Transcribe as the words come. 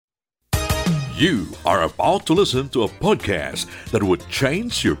You are about to listen to a podcast that would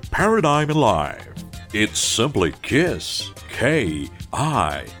change your paradigm in life. It's simply KISS. K-I-S-S.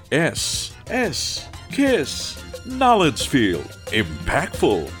 KISS. Knowledge filled,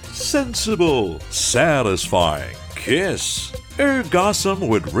 impactful, sensible, satisfying. KISS. Ergasm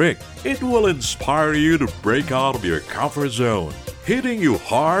with Rick. It will inspire you to break out of your comfort zone, hitting you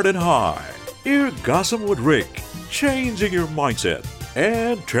hard and high. Ergasm with Rick. Changing your mindset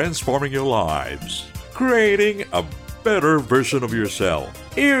and transforming your lives. Creating a better version of yourself.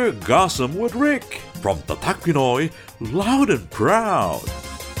 Ergasm with Rick. From Tatak Pinoy, loud and proud.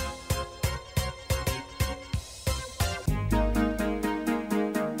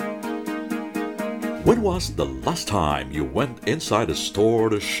 When was the last time you went inside a store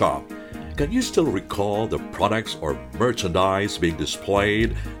to shop? Can you still recall the products or merchandise being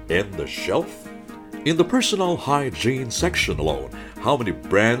displayed in the shelf? In the personal hygiene section alone, how many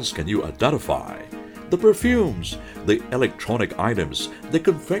brands can you identify? The perfumes, the electronic items, the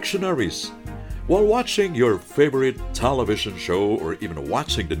confectionaries. While watching your favorite television show or even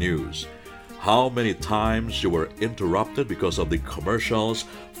watching the news, how many times you were interrupted because of the commercials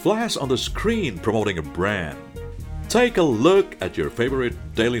flash on the screen promoting a brand? Take a look at your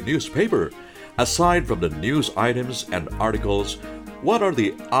favorite daily newspaper. Aside from the news items and articles, what are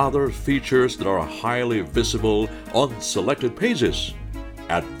the other features that are highly visible on selected pages?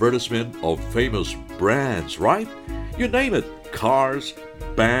 Advertisement of famous brands, right? You name it. Cars,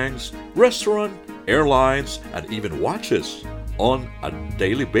 banks, restaurant, airlines, and even watches. On a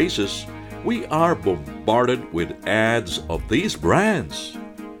daily basis, we are bombarded with ads of these brands.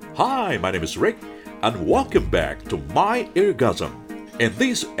 Hi, my name is Rick, and welcome back to My Ergasm. In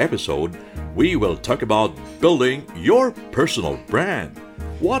this episode, we will talk about building your personal brand.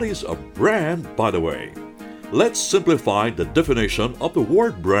 What is a brand, by the way? Let's simplify the definition of the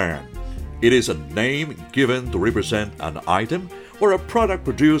word brand. It is a name given to represent an item or a product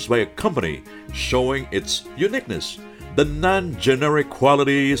produced by a company, showing its uniqueness, the non-generic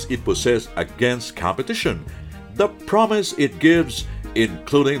qualities it possesses against competition, the promise it gives,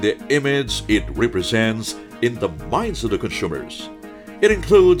 including the image it represents in the minds of the consumers. It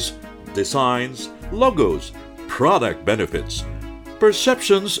includes designs, logos, product benefits,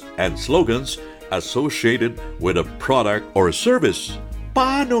 perceptions, and slogans associated with a product or service.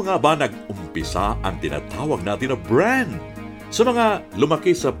 Paano nga ba nag-umpisa ang tinatawag natin na brand? Sa mga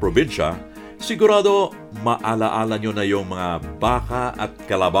lumaki sa probinsya, sigurado maalaala nyo na yung mga baka at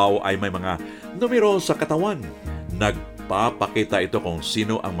kalabaw ay may mga numero sa katawan. Nagpapakita ito kung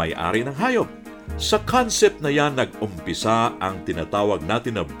sino ang may-ari ng hayop. Sa concept na yan nag-umpisa ang tinatawag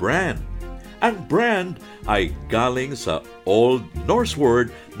natin na brand. Ang brand ay galing sa Old Norse word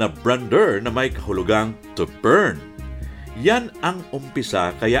na brander na may kahulugang to burn. Yan ang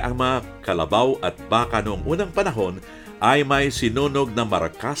umpisa, kaya ang mga kalabaw at baka noong unang panahon ay may sinunog na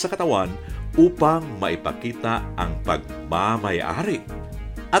marka sa katawan upang maipakita ang pagmamay-ari.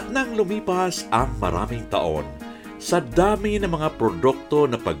 At nang lumipas ang maraming taon, sa dami ng mga produkto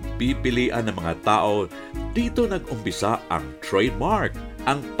na pagpipilian ng mga tao, dito nag-umpisa ang trademark,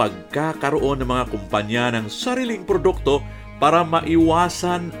 ang pagkakaroon ng mga kumpanya ng sariling produkto para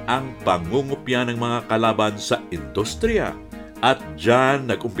maiwasan ang pangungupya ng mga kalaban sa industriya. At dyan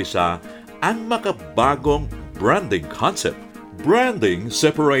nag-umpisa ang makabagong branding concept. Branding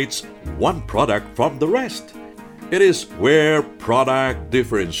separates one product from the rest. It is where product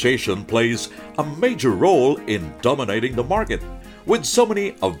differentiation plays a major role in dominating the market. With so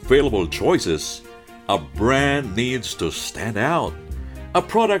many available choices, a brand needs to stand out. A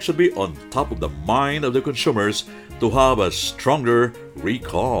product should be on top of the mind of the consumers to have a stronger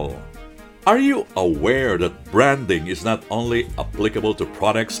recall. Are you aware that branding is not only applicable to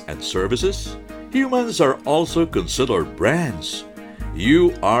products and services? Humans are also considered brands.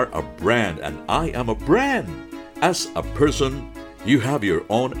 You are a brand and I am a brand. As a person, you have your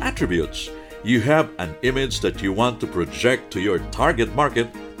own attributes. You have an image that you want to project to your target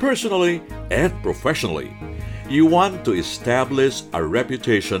market personally and professionally. You want to establish a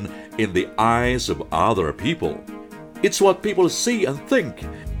reputation in the eyes of other people. It's what people see and think.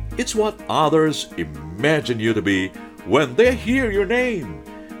 It's what others imagine you to be when they hear your name.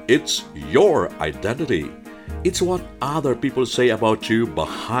 It's your identity. It's what other people say about you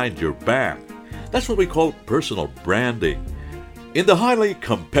behind your back. That's what we call personal branding. In the highly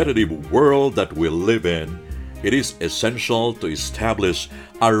competitive world that we live in, it is essential to establish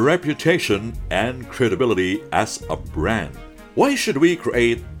a reputation and credibility as a brand. Why should we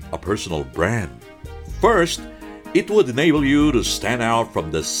create a personal brand? First, it would enable you to stand out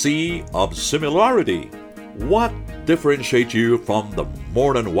from the sea of similarity. What differentiates you from the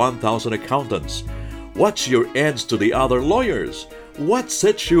more than 1,000 accountants? What's your edge to the other lawyers? What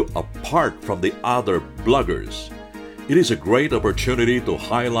sets you apart from the other bloggers? It is a great opportunity to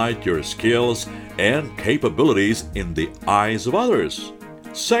highlight your skills and capabilities in the eyes of others.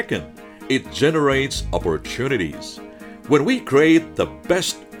 Second, it generates opportunities. When we create the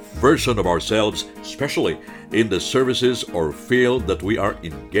best version of ourselves, especially in the services or field that we are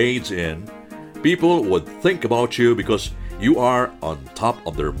engaged in, people would think about you because you are on top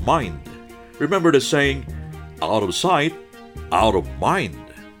of their mind. Remember the saying, out of sight, out of mind.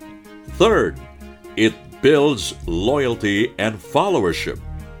 Third, it builds loyalty and followership.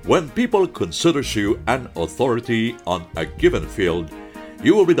 When people consider you an authority on a given field,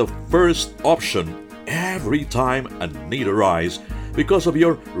 you will be the first option every time a need arises because of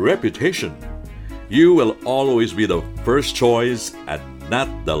your reputation. You will always be the first choice and not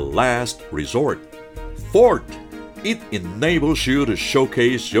the last resort. Fourth, it enables you to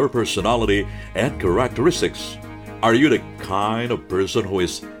showcase your personality and characteristics. Are you the kind of person who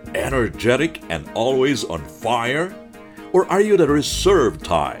is energetic and always on fire? Or are you the reserved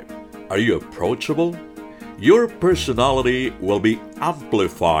type? Are you approachable? Your personality will be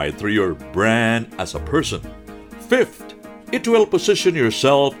amplified through your brand as a person. Fifth, it will position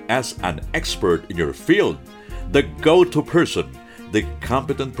yourself as an expert in your field, the go-to person, the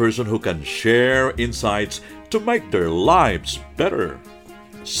competent person who can share insights to make their lives better.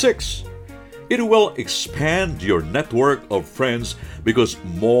 Six, it will expand your network of friends because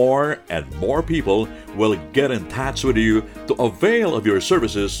more and more people will get in touch with you to avail of your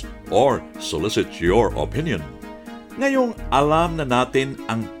services or solicit your opinion. Ngayong alam na natin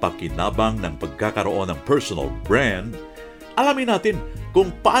ang pakinabang ng pagkakaroon ng personal brand, alamin natin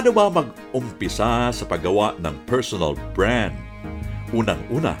kung paano ba mag-umpisa sa paggawa ng personal brand.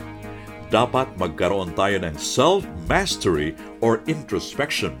 Unang-una, dapat magkaroon tayo ng self-mastery or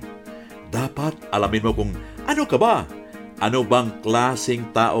introspection. Dapat alamin mo kung ano ka ba? Ano bang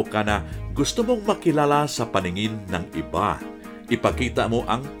klaseng tao ka na gusto mong makilala sa paningin ng iba? Ipakita mo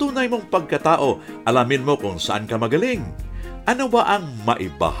ang tunay mong pagkatao. Alamin mo kung saan ka magaling. Ano ba ang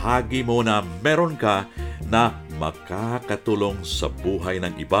maibahagi mo na meron ka na makakatulong sa buhay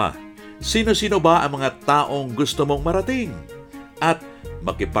ng iba? Sino-sino ba ang mga taong gusto mong marating? At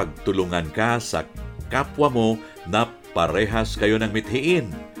makipagtulungan ka sa kapwa mo na parehas kayo ng mithiin.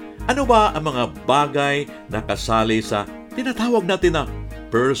 Ano ba ang mga bagay na kasali sa tinatawag natin na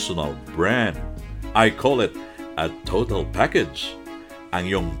personal brand? I call it a total package.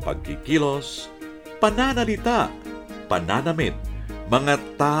 Ang iyong pagkikilos, pananalita, pananamit, mga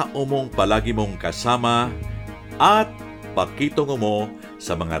tao mong palagi mong kasama, at pakitungo mo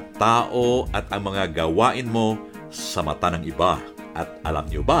sa mga tao at ang mga gawain mo sa mata ng iba. At alam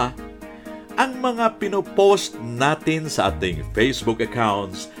niyo ba, ang mga pinopost natin sa ating Facebook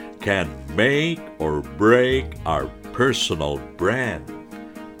accounts can make or break our personal brand.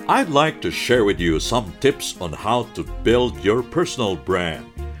 I'd like to share with you some tips on how to build your personal brand.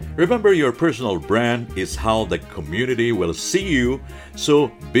 Remember, your personal brand is how the community will see you, so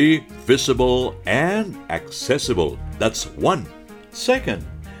be visible and accessible. That's one. Second,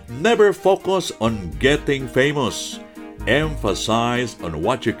 never focus on getting famous. Emphasize on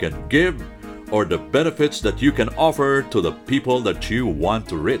what you can give or the benefits that you can offer to the people that you want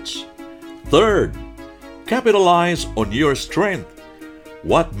to reach. Third, capitalize on your strength.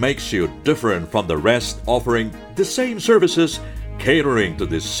 What makes you different from the rest offering the same services, catering to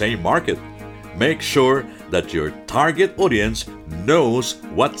the same market? Make sure that your target audience knows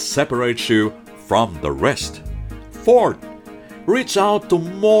what separates you from the rest. Fourth, reach out to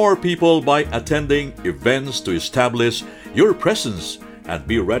more people by attending events to establish your presence and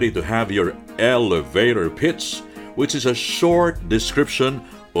be ready to have your elevator pitch, which is a short description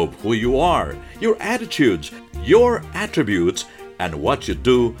of who you are, your attitudes, your attributes, and what you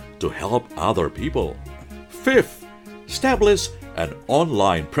do to help other people. Fifth, establish an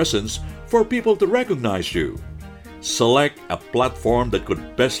online presence for people to recognize you. Select a platform that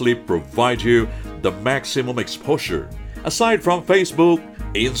could bestly provide you the maximum exposure. Aside from Facebook,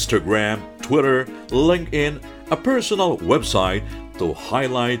 Instagram, Twitter, LinkedIn, a personal website to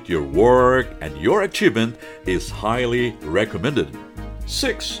highlight your work and your achievement is highly recommended.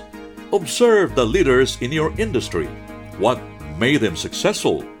 6. Observe the leaders in your industry. What made them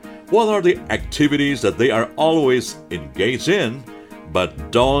successful? What are the activities that they are always engaged in?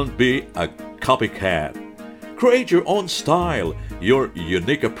 But don't be a copycat. Create your own style, your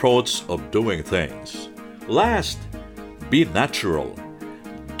unique approach of doing things. Last, be natural.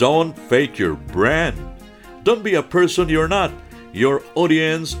 Don't fake your brand. Don't be a person you're not. Your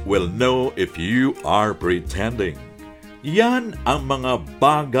audience will know if you are pretending. Yan ang mga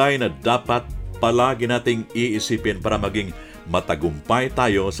bagay na dapat palagi nating iisipin para maging matagumpay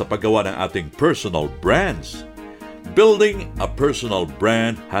tayo sa paggawa ng ating personal brands. Building a personal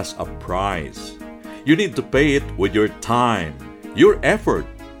brand has a price. You need to pay it with your time, your effort,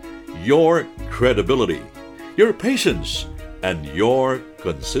 your credibility, your patience, and your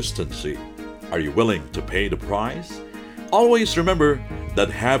consistency. Are you willing to pay the price? Always remember that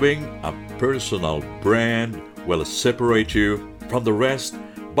having a personal brand will separate you from the rest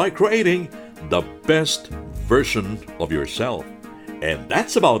by creating the best version of yourself. And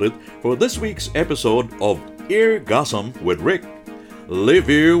that's about it for this week's episode of Eargasm with Rick. Leave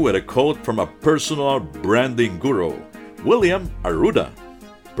you with a quote from a personal branding guru, William Arruda.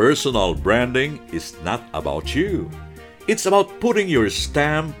 Personal branding is not about you. It's about putting your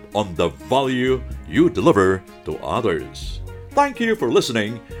stamp on the value you deliver to others. Thank you for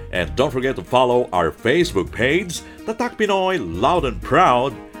listening, and don't forget to follow our Facebook page, Tatak Pinoy Loud and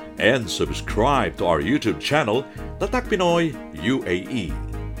Proud, and subscribe to our YouTube channel, Tatak Pinoy UAE.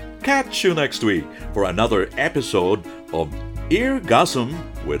 Catch you next week for another episode of Eargasm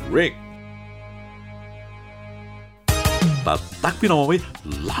with Rick. Tatak Pinoy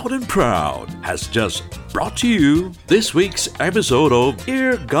Loud and Proud has just brought to you this week's episode of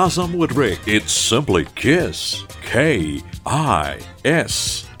Eargasm with Rick. It's simply KISS. K-I-S-S.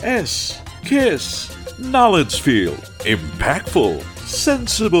 KISS. Knowledge filled, impactful,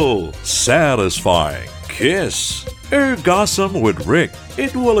 sensible, satisfying. KISS. Eargasm with Rick.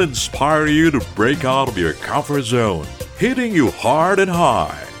 It will inspire you to break out of your comfort zone, hitting you hard and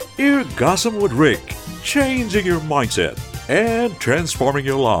high. Eargasm with Rick. Changing your mindset and transforming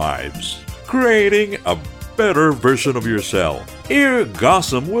your lives. Creating a better version of yourself.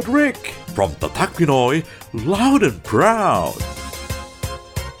 Eargasm with Rick from Tatak Pinoy Loud and Proud.